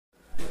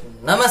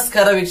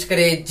ನಮಸ್ಕಾರ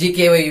ವೀಕ್ಷಕರೇ,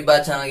 ಜಿಕೆವೈ ವಿಭಾ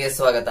ಚಾನಲ್ಗೆ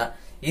ಸ್ವಾಗತ.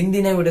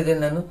 ಇಂದಿನ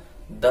ವಿಡಿಯೋದಲ್ಲಿ ನಾನು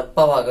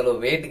ದಪ್ಪವಾಗಲು,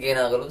 ವೇಟ್ ಗೇನ್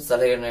ಆಗಲು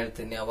ಸಲಹೆಯನ್ನು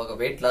ಹೇಳ್ತೀನಿ. ಅವಾಗ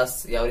ವೇಟ್ ಲಾಸ್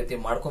ಯಾವ ರೀತಿ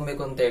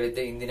ಮಾಡ್ಕೊಬೇಕು ಅಂತ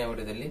ಹೇಳಿದ್ದೆ ಇಂದಿನ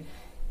ವಿಡಿಯೋದಲ್ಲಿ.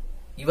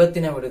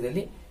 ಇವತ್ತಿನ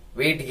ವಿಡಿಯೋದಲ್ಲಿ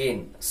weight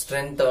gain,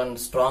 strength and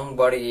strong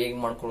body ಹೇಗ್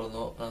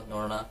ಮಾಡ್ಕೊಳ್ಳೋದು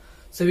ನೋಡೋಣ.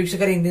 ಸೊ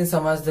ವೀಕ್ಷಕರೇ, ಇಂದಿನ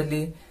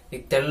ಸಮಾಜದಲ್ಲಿ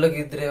ಈಗ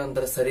ತೆಳ್ಳಗಿದ್ರೆ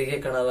ಒಂಥರ ಸರಿಗೆ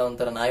ಕಾಣಲ್ಲ,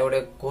 ಒಂಥರ ನಾಯಿ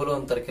ಹೊಡೆ ಕೋಲು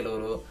ಅಂತಾರೆ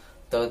ಕೆಲವರು.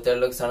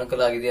 ತೆಳ್ಳಗ್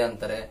ಸಣಕಲಾಗಿದೆಯಾ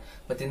ಅಂತಾರೆ.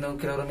 ಮತ್ತೆ ಇನ್ನು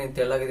ಕೆಲವರು ನೀನ್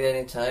ತೆಳ್ಳಗಿದೆಯಾ,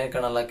 ನೀನ್ ಚೆನ್ನಾಗಿ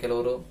ಕಾಣಲ್ಲ.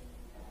 ಕೆಲವರು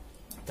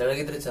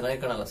ತೆಳಗಿದ್ರೆ ಚೆನ್ನಾಗಿ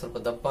ಕಾಣಲ್ಲ, ಸ್ವಲ್ಪ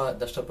ದಪ್ಪ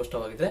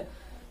ದಷ್ಟಪುಷ್ಟವಾಗಿದ್ರೆ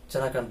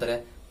ಚೆನ್ನಾಗಿ ಕಾಣ್ತಾರೆ.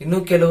 ಇನ್ನು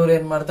ಕೆಲವರು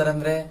ಏನ್ ಮಾಡ್ತಾರೆ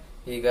ಅಂದ್ರೆ,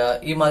 ಈಗ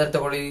ಈ ಮಾತ್ರೆ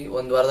ತಗೊಳ್ಳಿ,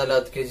 ಒಂದ್ ವಾರದಲ್ಲಿ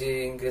 10 kg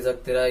ಇನ್ಕ್ರೀಸ್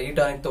ಆಗ್ತೀರಾ, ಈ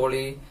ಟಾನಿಕ್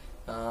ತಗೊಳ್ಳಿ,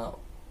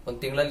 ಒಂದ್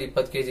ತಿಂಗಳಲ್ಲಿ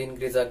 20 kg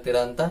ಇನ್ಕ್ರೀಸ್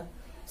ಆಗ್ತೀರಾ ಅಂತ.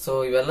 ಸೊ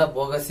ಇವೆಲ್ಲ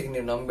ಬೋಗಸಿಗೆ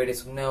ನೀವು ನಂಬೇಡಿ,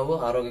 ಸುಮ್ನೆ ಅವು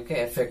ಆರೋಗ್ಯಕ್ಕೆ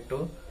ಎಫೆಕ್ಟ್.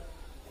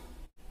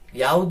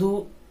 ಯಾವ್ದು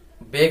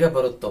ಬೇಗ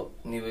ಬರುತ್ತೋ,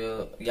 ನೀವು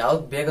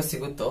ಯಾವ್ದು ಬೇಗ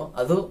ಸಿಗುತ್ತೋ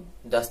ಅದು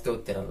ಜಾಸ್ತಿ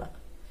ಹೊತ್ತಿರಲ್ಲ.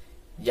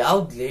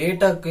 ಯಾವ್ದು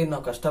ಲೇಟಾಗಿ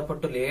ನಾವು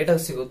ಕಷ್ಟಪಟ್ಟು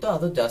ಲೇಟಾಗಿ ಸಿಗುತ್ತೋ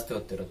ಅದು ಜಾಸ್ತಿ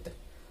ಹೊತ್ತಿರುತ್ತೆ.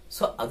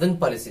 ಸೊ ಅದನ್ನ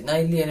ಪಾಲಿಸಿ. ನಾ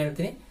ಇಲ್ಲಿ ಏನ್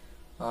ಹೇಳ್ತೀನಿ,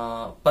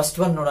 ಫಸ್ಟ್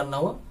ಒನ್ ನೋಡೋಣ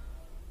ನಾವು.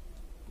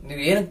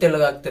 ನೀವು ಏನಕ್ಕೆ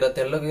ತೆಳ್ಳಗಾಗ್ತೀರಾ,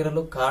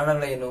 ತೆಳ್ಳಗಿರಲು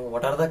ಕಾರಣಗಳೇನು,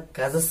 what are the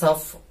causes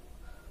of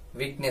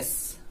weakness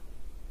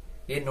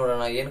ಏನ್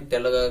ನೋಡೋಣ. ಏನಕ್ಕೆ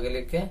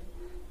ತೆಳ್ಳಗಾಗಲಿಕ್ಕೆ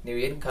ನೀವು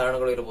ಏನ್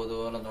ಕಾರಣಗಳು ಇರ್ಬೋದು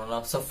ಅನ್ನೋದು ನೋಡೋಣ.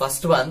 ಸೊ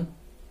ಫಸ್ಟ್ ಒನ್,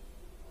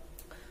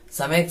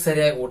 ಸಮಯಕ್ಕೆ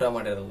ಸರಿಯಾಗಿ ಊಟ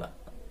ಮಾಡಿರಲ್ಲ.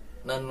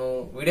 ನಾನು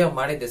ವಿಡಿಯೋ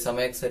ಮಾಡಿದ್ದೆ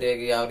ಸಮಯಕ್ಕೆ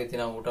ಸರಿಯಾಗಿ ಯಾವ ರೀತಿ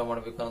ನಾವು ಊಟ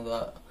ಮಾಡಬೇಕು ಅನ್ನೋದು.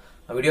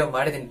 ಆ ವಿಡಿಯೋ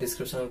ಮಾಡಿದ್ದೀನಿ,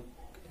 ಡಿಸ್ಕ್ರಿಪ್ಷನ್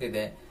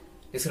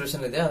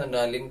ಇದೆ,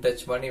 ಅದನ್ನ ಲಿಂಕ್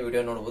ಟಚ್ ಮಾಡಿ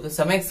ವಿಡಿಯೋ ನೋಡಬಹುದು.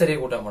 ಸಮಯಕ್ಕೆ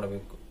ಸರಿಯಾಗಿ ಊಟ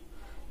ಮಾಡಬೇಕು.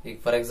 ಈಗ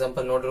ಫಾರ್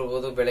ಎಕ್ಸಾಂಪಲ್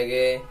ನೋಡಿರ್ಬೋದು,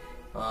 ಬೆಳಗ್ಗೆ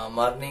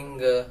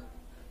ಮಾರ್ನಿಂಗ್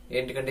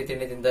 8 ಗಂಟೆ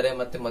ತಿಂಡಿ ತಿಂತಾರೆ,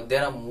 ಮತ್ತೆ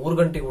ಮಧ್ಯಾಹ್ನ 3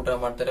 ಗಂಟೆಗೆ ಊಟ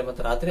ಮಾಡ್ತಾರೆ,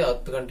 ಮತ್ತೆ ರಾತ್ರಿ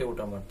 10 ಗಂಟೆಗೆ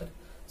ಊಟ ಮಾಡ್ತಾರೆ.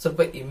 ಸ್ವಲ್ಪ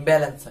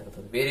ಇಂಬ್ಯಾಲೆನ್ಸ್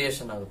ಆಗುತ್ತದೆ,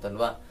 ವೇರಿಯೇಷನ್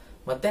ಆಗುತ್ತಲ್ವಾ.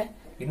 ಮತ್ತೆ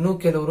ಇನ್ನೂ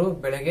ಕೆಲವರು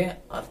ಬೆಳಗ್ಗೆ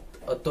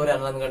 10:30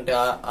 11 ಗಂಟೆ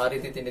ಆ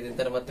ರೀತಿ ತಿಂಡಿ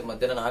ತಿಂತಾರೆ, ಮತ್ತೆ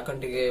ಮಧ್ಯಾಹ್ನ 4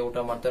 ಗಂಟೆಗೆ ಊಟ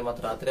ಮಾಡ್ತಾರೆ,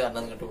 ಮತ್ತೆ ರಾತ್ರಿ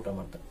 11 ಗಂಟೆ ಊಟ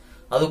ಮಾಡ್ತಾರೆ.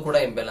 ಅದು ಕೂಡ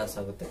ಇಂಬ್ಯಾಲೆನ್ಸ್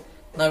ಆಗುತ್ತೆ.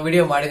 ನಾವು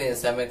ವಿಡಿಯೋ ಮಾಡಿದೀನಿ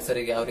ಸಮಯಕ್ಕೆ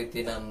ಸರಿಗೆ ಯಾವ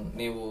ರೀತಿ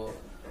ನೀವು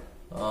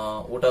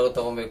ಊಟ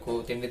ತಗೊಬೇಕು,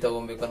 ತಿಂಡಿ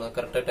ತಗೊಬೇಕು ಅನ್ನೋದು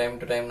ಕರೆಕ್ಟ್ ಟೈಮ್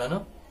ಟು ಟೈಮ್ ನಾನು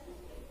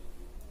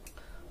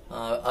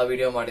ಆ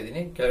ವಿಡಿಯೋ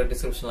ಮಾಡಿದೀನಿ. ಕೆಳಗಡೆ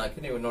ಡಿಸ್ಕ್ರಿಪ್ಷನ್ ಹಾಕಿ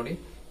ನೀವು ನೋಡಿ.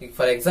 ಈಗ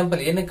ಫಾರ್ ಎಕ್ಸಾಂಪಲ್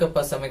ಏನಕ್ಕಪ್ಪ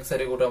ಸಮಯಕ್ಕೆ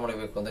ಸರಿ ಊಟ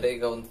ಮಾಡಬೇಕು ಅಂದ್ರೆ,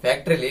 ಈಗ ಒಂದು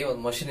ಫ್ಯಾಕ್ಟ್ರಿಲಿ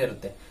ಒಂದು ಮಷಿನ್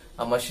ಇರುತ್ತೆ.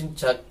 ಆ ಮಷಿನ್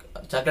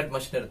ಚಾಕ್ಲೇಟ್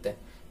ಮಷಿನ್ ಇರುತ್ತೆ.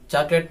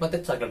 ಚಾಕ್ಲೇಟ್ ಮತ್ತೆ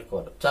ಚಾಕ್ಲೇಟ್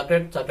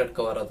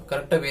ಕವರ್ ಅದು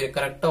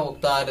ಕರೆಕ್ಟ್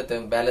ಹೋಗ್ತಾ ಇರುತ್ತೆ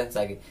ಬ್ಯಾಲೆನ್ಸ್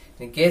ಆಗಿ.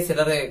 ಇನ್ ಕೇಸ್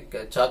ಏನಾರ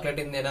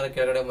ಚಾಕ್ಲೇಟ್ ಇಂದ ಏನಾರ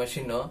ಕೆಳಗಡೆ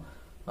ಮಷಿನ್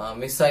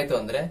ಮಿಸ್ ಆಯ್ತು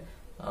ಅಂದ್ರೆ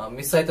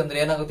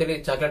ಏನಾಗುತ್ತೆ, ಇಲ್ಲಿ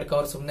ಚಾಕ್ಲೇಟ್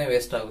ಕವರ್ ಸುಮ್ನೆ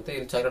ವೇಸ್ಟ್ ಆಗುತ್ತೆ.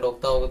 ಇಲ್ಲಿ ಚಾಕ್ಲೇಟ್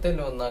ಹೋಗ್ತಾ ಹೋಗುತ್ತೆ,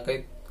 ಇಲ್ಲಿ ಒಂದು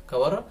 4-5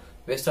 ಕವರ್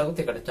ವೇಸ್ಟ್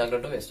ಆಗುತ್ತೆ, ಈ ಕಡೆ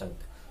ಚಾಕ್ಲೇಟ್ ವೇಸ್ಟ್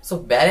ಆಗುತ್ತೆ. ಸೊ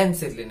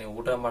ಬ್ಯಾಲೆನ್ಸ್ ಇರ್ಲಿ, ನೀವು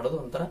ಊಟ ಮಾಡೋದು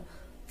ಒಂಥರ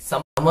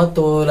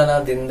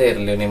ಸಮತೋಲನದಿಂದ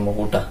ಇರಲಿ. ನಿಮ್ಮ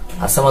ಊಟ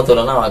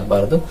ಅಸಮತೋಲನ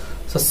ಆಗಬಾರದು.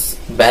 ಸೊ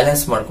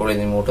ಬ್ಯಾಲೆನ್ಸ್ ಮಾಡ್ಕೊಳ್ಳಿ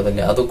ನಿಮ್ಮ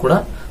ಊಟದಲ್ಲಿ. ಅದು ಕೂಡ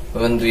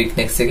ಒಂದು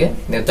ವೀಕ್ನೆಸ್ ಗೆ,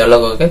 ನೀವು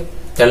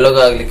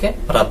ತೆಳ್ಳಗಾಗ್ಲಿಕ್ಕೆ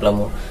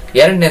ಪ್ರಾಬ್ಲಮ್.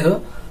 ಎರಡನೇದು,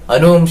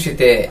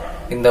 ಅನುವಂಶಿತೆ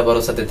ಇಂದ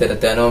ಬರೋ ಸಾಧ್ಯತೆ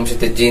ಇರುತ್ತೆ.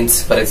 ಅನುವಂಶಿತೆ ಜೀನ್ಸ್,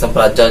 ಫಾರ್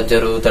ಎಕ್ಸಾಂಪಲ್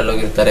ಅಜ್ಜರು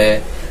ತೆಳ್ಳಗಿರ್ತಾರೆ,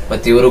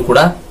 ಮತ್ತೆ ಇವರು ಕೂಡ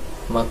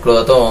ಮಕ್ಕಳು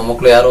ಅಥವಾ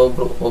ಮೊಮ್ಮಕ್ಕಳು ಯಾರೋ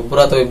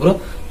ಒಬ್ರು ಅಥವಾ ಇಬ್ರು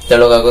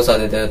ತೆಳ್ಳಗಾಗೋ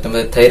ಸಾಧ್ಯತೆ ಇರುತ್ತೆ.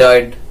 ಮತ್ತೆ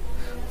ಥೈರಾಯ್ಡ್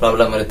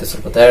ಪ್ರಾಬ್ಲಮ್ ಇರುತ್ತೆ.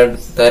 ಸ್ವಲ್ಪ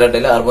ಥೈರಾಯ್ಡ್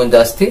ಅಲ್ಲಿ ಹಾರ್ಮೋನ್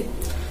ಜಾಸ್ತಿ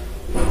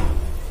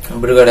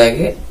ಬಿಡುಗಡೆ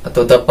ಆಗಿ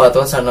ಅಥವಾ ದಪ್ಪ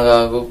ಅಥವಾ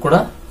ಸಣ್ಣಗಾಗೂ ಕೂಡ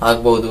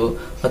ಆಗ್ಬಹುದು.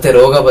 ಮತ್ತೆ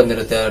ರೋಗ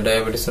ಬಂದಿರುತ್ತೆ,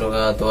 ಡಯಾಬಿಟಿಸ್ ರೋಗ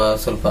ಅಥವಾ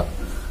ಸ್ವಲ್ಪ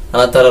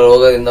ಅನಾತರ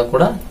ರೋಗದಿಂದ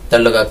ಕೂಡ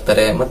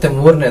ತೆಳ್ಳಗಾಗ್ತಾರೆ. ಮತ್ತೆ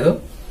ಮೂರನೇದು,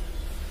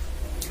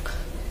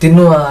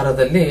 ತಿನ್ನುವ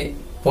ಆಹಾರದಲ್ಲಿ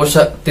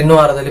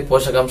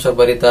ಪೋಷಕಾಂಶ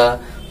ಭರಿತ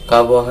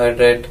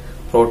ಕಾರ್ಬೋಹೈಡ್ರೇಟ್,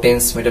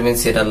 ಪ್ರೋಟೀನ್ಸ್,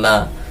 ವಿಟಮಿನ್ಸ್ ಇರಲ್ಲ.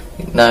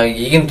 ನಾವ್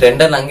ಈಗಿನ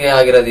ಟ್ರೆಂಡ್ ಅಲ್ಲಿ ಹಂಗೆ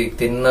ಆಗಿರೋದು.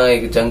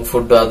 ಈಗ ಜಂಕ್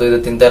ಫುಡ್ ಅದು ಇದು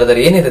ತಿಂತಾ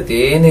ಇರೋದ್ರೆ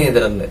ಏನಿರುತ್ತೆ,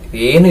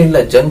 ಏನು ಇಲ್ಲ.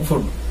 ಜಂಕ್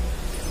ಫುಡ್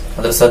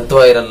ಅದ್ರ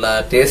ಸತ್ವ ಇರಲ್ಲ,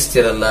 ಟೇಸ್ಟ್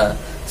ಇರಲ್ಲ,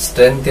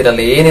 ಸ್ಟ್ರೆಂತ್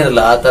ಇರಲ್ಲ,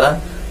 ಏನಿರಲ್ಲ. ಆ ತರ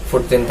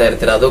ಫುಡ್ ತಿಂತಾ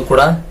ಇರ್ತೀರ, ಅದು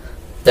ಕೂಡ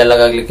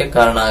ತೆಳ್ಳಗಾಗ್ಲಿಕ್ಕೆ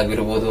ಕಾರಣ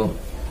ಆಗಿರ್ಬೋದು.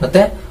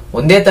 ಮತ್ತೆ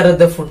ಒಂದೇ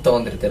ತರದ್ದೇ ಫುಡ್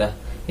ತಗೊಂಡಿರ್ತೀರಾ.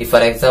 ಈ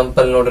ಫಾರ್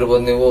ಎಕ್ಸಾಂಪಲ್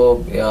ನೋಡಿರ್ಬೋದು, ನೀವು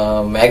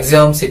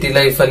ಮ್ಯಾಕ್ಸಿಮಮ್ ಸಿಟಿ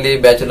ಲೈಫ್ ಅಲ್ಲಿ,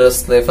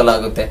 ಬ್ಯಾಚುಲರ್ಸ್ ಲೈಫ್ ಅಲ್ಲಿ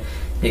ಆಗುತ್ತೆ.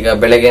 ಈಗ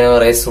ಬೆಳಗ್ಗೆ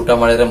ರೈಸ್ ಊಟ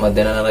ಮಾಡಿದ್ರೆ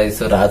ಮಧ್ಯಾಹ್ನ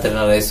ರೈಸ್,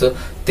 ರಾತ್ರಿನ ರೈಸ್,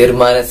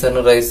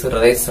 ತೀರ್ಮಾನಸನು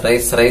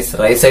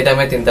ರೈಸ್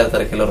ಐಟಮೇ ತಿಂತಾ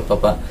ಇರ್ತಾರೆ ಕೆಲವರು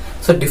ಪಾಪ.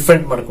 ಸೊ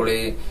ಡಿಫ್ರೆಂಟ್ ಮಾಡ್ಕೊಳ್ಳಿ.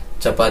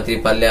 ಚಪಾತಿ,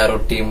 ಪಲ್ಯ,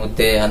 ರೊಟ್ಟಿ,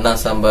 ಮುದ್ದೆ, ಅನ್ನ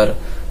ಸಾಂಬಾರ್,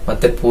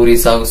 ಮತ್ತೆ ಪೂರಿ,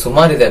 ಸಾಗು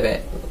ಸುಮಾರು ಇದಾವೆ.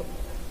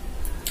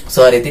 ಸೊ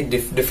ಆ ರೀತಿ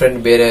ಡಿಫ್ರೆಂಟ್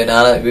ಬೇರೆ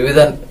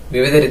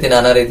ವಿವಿಧ ರೀತಿ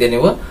ನಾನಾ ರೀತಿಯ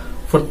ನೀವು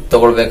ಫುಡ್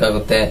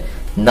ತಗೊಳ್ಬೇಕಾಗುತ್ತೆ.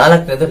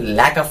 ನಾಲ್ಕನೇದು,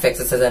 lack of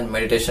exercise and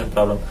meditation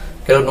problem.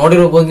 ಕೆಲವರು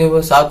ನೋಡಿರ್ಬೋದು, ನೀವು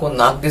ಸಾಕು ಒಂದು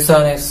 4 ದಿವಸ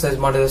ಎಕ್ಸರ್ಸೈಸ್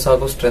ಮಾಡಿದ್ರೆ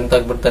ಸಾಕು ಸ್ಟ್ರೆಂತ್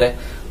ಆಗ್ಬಿಡ್ತಾರೆ,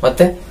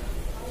 ಮತ್ತೆ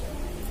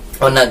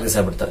ಒಂದ್ 4 ದಿವಸ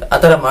ಬಿಡ್ತಾರೆ.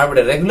 ಆತರ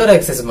ಮಾಡ್ಬಿಡಿ. ರೆಗ್ಯುಲರ್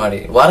ಎಕ್ಸರ್ಸೈಸ್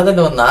ಮಾಡಿ,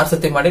 ವಾರದಲ್ಲಿ ಒಂದು 6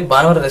 ಸತಿ ಮಾಡಿ,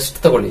 ಭಾನುವಾರ ರೆಸ್ಟ್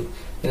ತಗೊಳ್ಳಿ.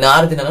 ಇನ್ನು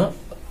 6 ದಿನ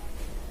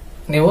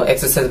ನೀವು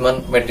ಎಕ್ಸರ್ಸೈಸ್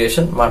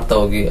ಮೆಡಿಟೇಷನ್ ಮಾಡ್ತಾ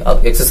ಹೋಗಿ.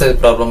 ಎಕ್ಸರ್ಸೈಸ್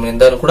ಪ್ರಾಬ್ಲಮ್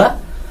ನಿಂದ ಕೂಡ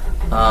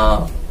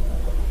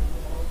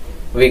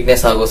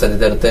ವೀಕ್ನೆಸ್ ಆಗೋ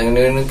ಸಾಧ್ಯತೆ ಇರುತ್ತೆ.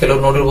 ನೀವು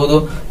ಕೆಲವರು ನೋಡಿರ್ಬೋದು,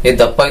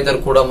 ದಪ್ಪ ಇದ್ದರು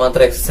ಕೂಡ ಮಾತ್ರ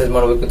ಎಕ್ಸರ್ಸೈಸ್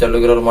ಮಾಡಬೇಕು,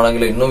 ತೆಳ್ಳಗಿರೋರು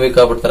ಮಾಡಂಗಿಲ್ಲ, ಇನ್ನೂ ವೀಕ್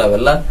ಆಗ್ಬಿಡ್ತಾರೆ.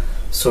 ಅವೆಲ್ಲ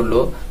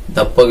ಸುಳ್ಳು.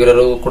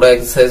 ದಪ್ಪಗಿರೋರು ಕೂಡ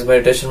ಎಕ್ಸರ್ಸೈಸ್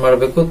ಮೆಡಿಟೇಷನ್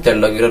ಮಾಡಬೇಕು,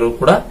 ತೆಳ್ಳಗಿರೋರು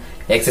ಕೂಡ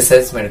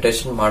ಎಕ್ಸರ್ಸೈಸ್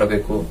ಮೆಡಿಟೇಷನ್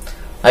ಮಾಡಬೇಕು.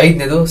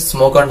 5ನೇದು,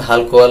 ಸ್ಮೋಕ್ ಅಂಡ್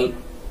ಆಲ್ಕೋಹಾಲ್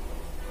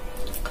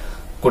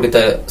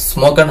ಕುಡಿತಾರೆ.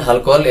 ಸ್ಮೋಕ್ ಅಂಡ್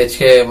ಆಲ್ಕೋಹಾಲ್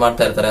ಹೆಚ್ಚಿಗೆ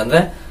ಮಾಡ್ತಾ ಇರ್ತಾರೆ.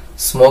 ಅಂದ್ರೆ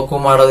ಸ್ಮೋಕ್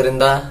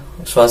ಮಾಡೋದ್ರಿಂದ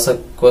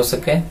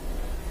ಶ್ವಾಸಕೋಶಕ್ಕೆ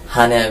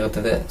ಹಾನಿ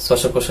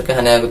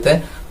ಆಗುತ್ತೆ.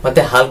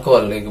 ಮತ್ತೆ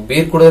ಆಲ್ಕೋಹಾಲ್, ಈಗ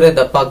ಬೀರ್ ಕುಡಿದ್ರೆ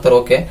ದಪ್ಪ ಆಗ್ತಾರೆ,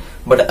 ಓಕೆ,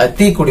 ಬಟ್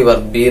ಅತಿ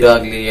ಕುಡಿಬಾರ್ದು. ಬೀರ್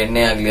ಆಗ್ಲಿ,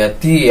 ಎಣ್ಣೆ ಆಗ್ಲಿ,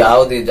 ಅತಿ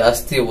ಯಾವ್ದು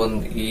ಜಾಸ್ತಿ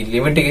ಈ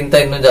ಲಿಮಿಟ್ ಗಿಂತ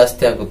ಇನ್ನೂ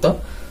ಜಾಸ್ತಿ ಆಗುತ್ತೋ,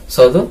 ಸೊ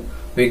ಅದು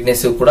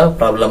ವೀಕ್ನೆಸ್ ಕೂಡ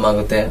ಪ್ರಾಬ್ಲಮ್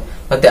ಆಗುತ್ತೆ.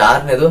 ಮತ್ತೆ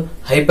ಆರನೇದು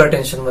ಹೈಪರ್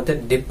ಟೆನ್ಷನ್ ಮತ್ತೆ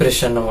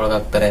ಡಿಪ್ರೆಷನ್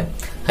ಒಳಗಾಗ್ತಾರೆ.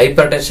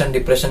 ಹೈಪರ್ ಟೆನ್ಷನ್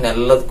ಡಿಪ್ರೆಷನ್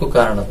ಎಲ್ಲದಕ್ಕೂ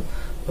ಕಾರಣ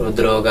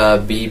ಹೃದ್ರೋಗ,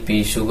 BP,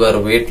 ಶುಗರ್,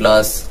 ವೇಟ್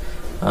ಲಾಸ್,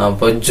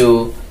 ಬೊಜ್ಜು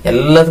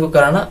ಎಲ್ಲದಕ್ಕೂ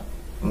ಕಾರಣ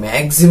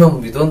ಮ್ಯಾಕ್ಸಿಮಮ್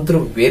ಇದಂತೂ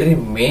ವೆರಿ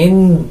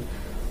ಮೇನ್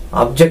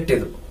ಆಬ್ಜೆಕ್ಟ್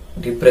ಇದು.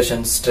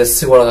 ಡಿಪ್ರೆಷನ್, ಸ್ಟ್ರೆಸ್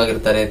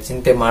ಒಳಗಾಗಿರ್ತಾರೆ,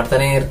 ಚಿಂತೆ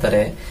ಮಾಡ್ತಾನೆ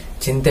ಇರ್ತಾರೆ.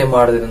 ಚಿಂತೆ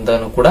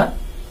ಮಾಡೋದ್ರಿಂದನೂ ಕೂಡ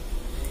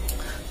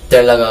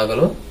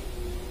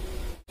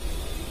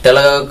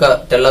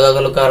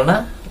ತೆಳ್ಳಗಾಗಲು ಕಾರಣ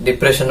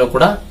ಡಿಪ್ರೆಷನ್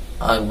ಕೂಡ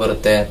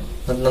ಬರುತ್ತೆ.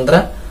 ನಂತರ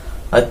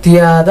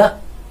ಅತಿಯಾದ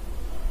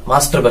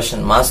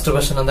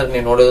ಮಾಸ್ಟರ್ಬಷನ್ ಅಂದ್ರೆ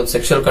ನೀವು ನೋಡೋದು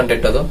ಸೆಕ್ಷುವಲ್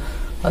ಕಂಟೆಂಟ್,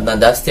 ಅದನ್ನ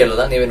ಜಾಸ್ತಿ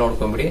ಹೇಳಲ್ಲ, ನೀವೇ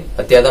ನೋಡ್ಕೊಂಡ್ಬಿಡಿ.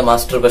 ಅತಿಯಾದ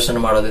ಮಾಸ್ಟರ್ಬಷನ್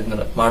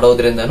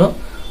ಮಾಡೋದ್ರಿಂದನೂ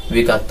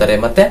ವೀಕ್ ಆಗ್ತಾರೆ.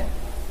 ಮತ್ತೆ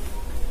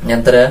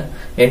ನಂತರ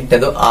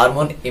 8ನೇದು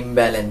ಹಾರ್ಮೋನ್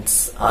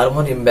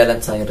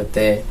ಇಂಬ್ಯಾಲೆನ್ಸ್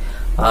ಆಗಿರುತ್ತೆ.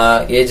 ಆ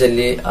ಏಜ್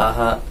ಅಲ್ಲಿ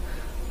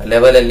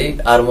ಲೆವೆಲ್ ಅಲ್ಲಿ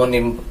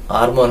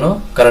ಹಾರ್ಮೋನು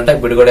ಕರೆಕ್ಟ್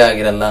ಆಗಿ ಬಿಡುಗಡೆ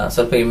ಆಗಿರಲ್ಲ.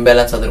 ಸ್ವಲ್ಪ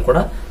ಇಂಬ್ಯಾಲೆನ್ಸ್ ಆದ್ರೂ ಕೂಡ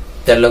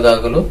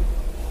ತೆಳ್ಳಗಾಗಲು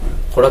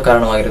ಕೂಡ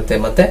ಕಾರಣವಾಗಿರುತ್ತೆ.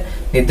 ಮತ್ತೆ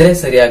ನಿದ್ರೆ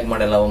ಸರಿಯಾಗಿ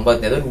ಮಾಡಲ್ಲ.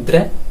 9ನೇದು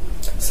ನಿದ್ರೆ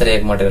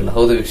ಸರಿಯಾಗಿ ಮಾಡಿರಲ್ಲ.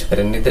 ಹೌದು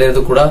ವೀಕ್ಷಕರೇ,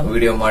 ನಿದ್ರೆದು ಕೂಡ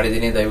ವಿಡಿಯೋ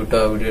ಮಾಡಿದೀನಿ, ದಯವಿಟ್ಟು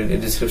ಆ ವಿಡಿಯೋ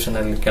ಡಿಸ್ಕ್ರಿಪ್ಷನ್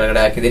ಅಲ್ಲಿ ಕೆಳಗಡೆ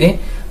ಹಾಕಿದೀನಿ,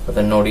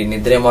 ಅದನ್ನ ನೋಡಿ.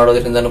 ನಿದ್ರೆ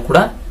ಮಾಡೋದ್ರಿಂದನೂ ಕೂಡ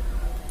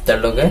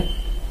ತೆಳ್ಳಗೆ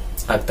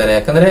ಆಗ್ತಾರೆ.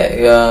 ಯಾಕಂದ್ರೆ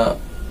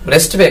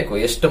ರೆಸ್ಟ್ ಬೇಕು.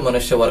 ಎಷ್ಟು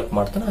ಮನುಷ್ಯ ವರ್ಕ್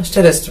ಮಾಡ್ತಾನೋ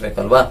ಅಷ್ಟೇ ರೆಸ್ಟ್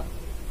ಬೇಕಲ್ವಾ.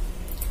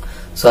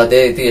 ಸೊ ಅದೇ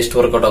ರೀತಿ ಎಷ್ಟು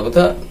ವರ್ಕೌಟ್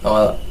ಆಗುತ್ತೋ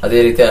ಅದೇ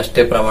ರೀತಿ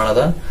ಅಷ್ಟೇ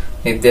ಪ್ರಮಾಣದ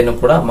ನಿದ್ದೆಯನ್ನು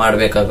ಕೂಡ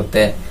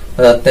ಮಾಡಬೇಕಾಗುತ್ತೆ.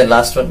 ಮತ್ತೆ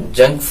ಲಾಸ್ಟ್ ಒನ್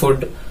ಜಂಕ್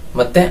ಫುಡ್.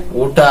 ಮತ್ತೆ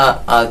ಊಟ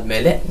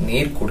ಆದ್ಮೇಲೆ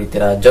ನೀರ್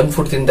ಕುಡಿತೀರಾ. ಜಂಕ್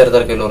ಫುಡ್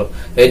ತಿಂತಿರ್ತಾರೆ ಕೆಲವರು.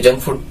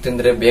 ಜಂಕ್ ಫುಡ್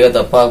ತಿಂದ್ರೆ ಬೇಗ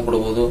ದಪ್ಪ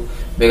ಆಗ್ಬಿಡ್ಬೋದು,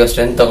 ಬೇಗ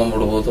ಸ್ಟ್ರೆಂತ್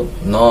ತಗೊಂಡ್ಬಿಡ್ಬೋದು.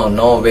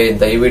 ನೋ ವೇ,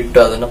 ದಯವಿಟ್ಟು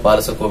ಅದನ್ನ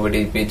ಪಾಲಿಸಕ್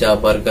ಹೋಗ್ಬಿಡಿ. ಪಿಜ್ಜಾ,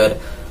 ಬರ್ಗರ್,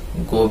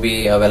 ಗೋಬಿ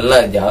ಅವೆಲ್ಲ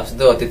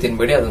ಜಾಸ್ತಿ ಅತಿ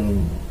ತಿನ್ಬಿಡಿ. ಅದನ್ನ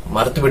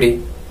ಮರ್ತು ಬಿಡಿ,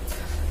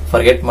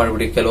 ಫರ್ಗೆಟ್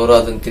ಮಾಡ್ಬಿಡಿ. ಕೆಲವರು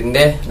ಅದನ್ನ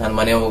ತಿಂದೆ ನಾನು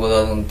ಮನೆ ಹೋಗೋದು,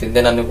 ಅದನ್ನ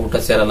ತಿಂದೆ ನನಗೆ ಊಟ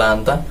ಸೇರಲ್ಲ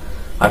ಅಂತ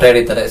ಆಟ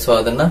ಹಿಡಿತಾರೆ. ಸೊ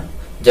ಅದನ್ನ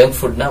ಜಂಕ್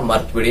ಫುಡ್ ನ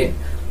ಮರ್ತ್ ಬಿಡಿ.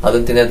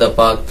 ಅದನ್ನ ತಿಂದೆ ದಪ್ಪ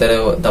ಆಗ್ತಾರೆ.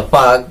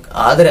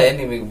 ಆದ್ರೆ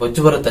ನಿಮಗೆ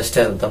ಬೊಜ್ಜು ಬರುತ್ತೆ ಅಷ್ಟೇ,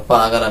 ಅದು ದಪ್ಪ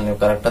ಆಗಲ್ಲ. ನೀವು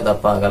ಕರೆಕ್ಟ್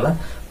ದಪ್ಪ ಆಗಲ್ಲ,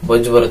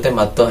 ಬೊಜ್ಜು ಬರುತ್ತೆ,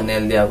 ಮತ್ತು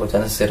ಅನ್ಹೆಲ್ದಿ ಆಗೋ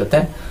ಚಾನ್ಸಸ್ ಇರುತ್ತೆ.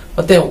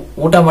 ಮತ್ತೆ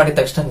ಊಟ ಮಾಡಿದ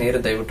ತಕ್ಷಣ ನೀರು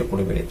ದಯವಿಟ್ಟು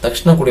ಕುಡಿಬೇಡಿ.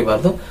 ತಕ್ಷಣ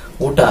ಕುಡಿಬಾರ್ದು,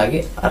 ಊಟ ಆಗಿ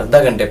ಅರ್ಧ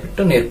ಗಂಟೆ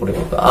ಬಿಟ್ಟು ನೀರು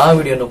ಕುಡಿಬೇಕು. ಆ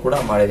ವಿಡಿಯೋನು ಕೂಡ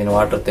ಮಾಡಿದೀನಿ.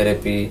 ವಾಟರ್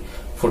ಥೆರಪಿ,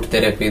 ಫುಡ್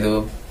ಥೆರಪಿದು,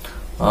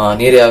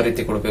 ನೀರು ಯಾವ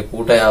ರೀತಿ ಕುಡಿಬೇಕು,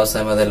 ಊಟ ಯಾವ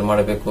ಸಮಯದಲ್ಲಿ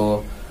ಮಾಡಬೇಕು,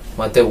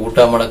 ಮತ್ತೆ ಊಟ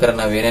ಮಾಡಕ್ರೆ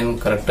ನಾವ್ ಏನೇನು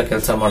ಕರೆಕ್ಟ್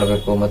ಕೆಲಸ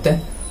ಮಾಡಬೇಕು, ಮತ್ತೆ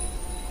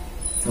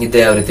ನಿದ್ದೆ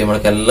ಯಾವ ರೀತಿ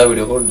ಮಾಡಕ್ಕೆ ಎಲ್ಲ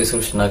ವಿಡಿಯೋ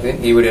ಡಿಸ್ಕ್ರಿಪ್ಷನ್ ಹಾಕಿದೀನಿ.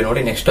 ಈ ವಿಡಿಯೋ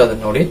ನೋಡಿ, ನೆಕ್ಸ್ಟ್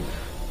ಅದನ್ನ ನೋಡಿ.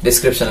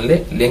 ಡಿಸ್ಕ್ರಿಪ್ಷನ್ ಅಲ್ಲಿ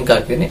ಲಿಂಕ್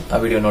ಹಾಕಿದೀನಿ, ಆ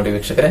ವಿಡಿಯೋ ನೋಡಿ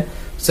ವೀಕ್ಷಕರೇ.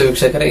 ಸೊ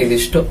ವೀಕ್ಷಕರೇ,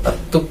 ಇದಿಷ್ಟು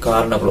 10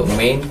 ಕಾರಣಗಳು,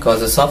 main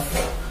causes of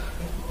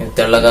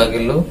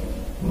ತೆಳ್ಳಗಾಗಿಲು,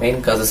 main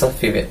causes of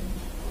ಇವೆ.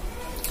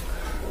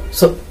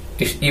 ಸೊ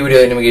ಈ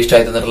ವಿಡಿಯೋ ನಿಮಗೆ ಇಷ್ಟ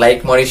ಆಯ್ತು ಅಂದ್ರೆ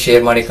ಲೈಕ್ ಮಾಡಿ,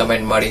 ಶೇರ್ ಮಾಡಿ,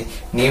 ಕಮೆಂಟ್ ಮಾಡಿ.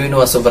 ನೀವಿನ್ನೂ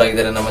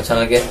ಹೊಸಬರಾಗಿದ್ದಾರೆ ನಮ್ಮ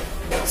ಚಾನಲ್ಗೆ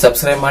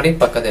ಸಬ್ಸ್ಕ್ರೈಬ್ ಮಾಡಿ,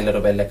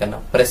 ಪಕ್ಕದಲ್ಲಿರೋ ಬೆಲ್ ಐಕಾನ್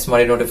ಪ್ರೆಸ್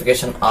ಮಾಡಿ,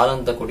 ನೋಟಿಫಿಕೇಶನ್ ಆಲ್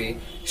ಅಂತ ಕೊಡಿ.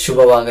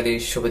 ಶುಭವಾಗಲಿ,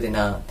 ಶುಭ ದಿನ.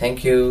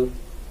 Thank you.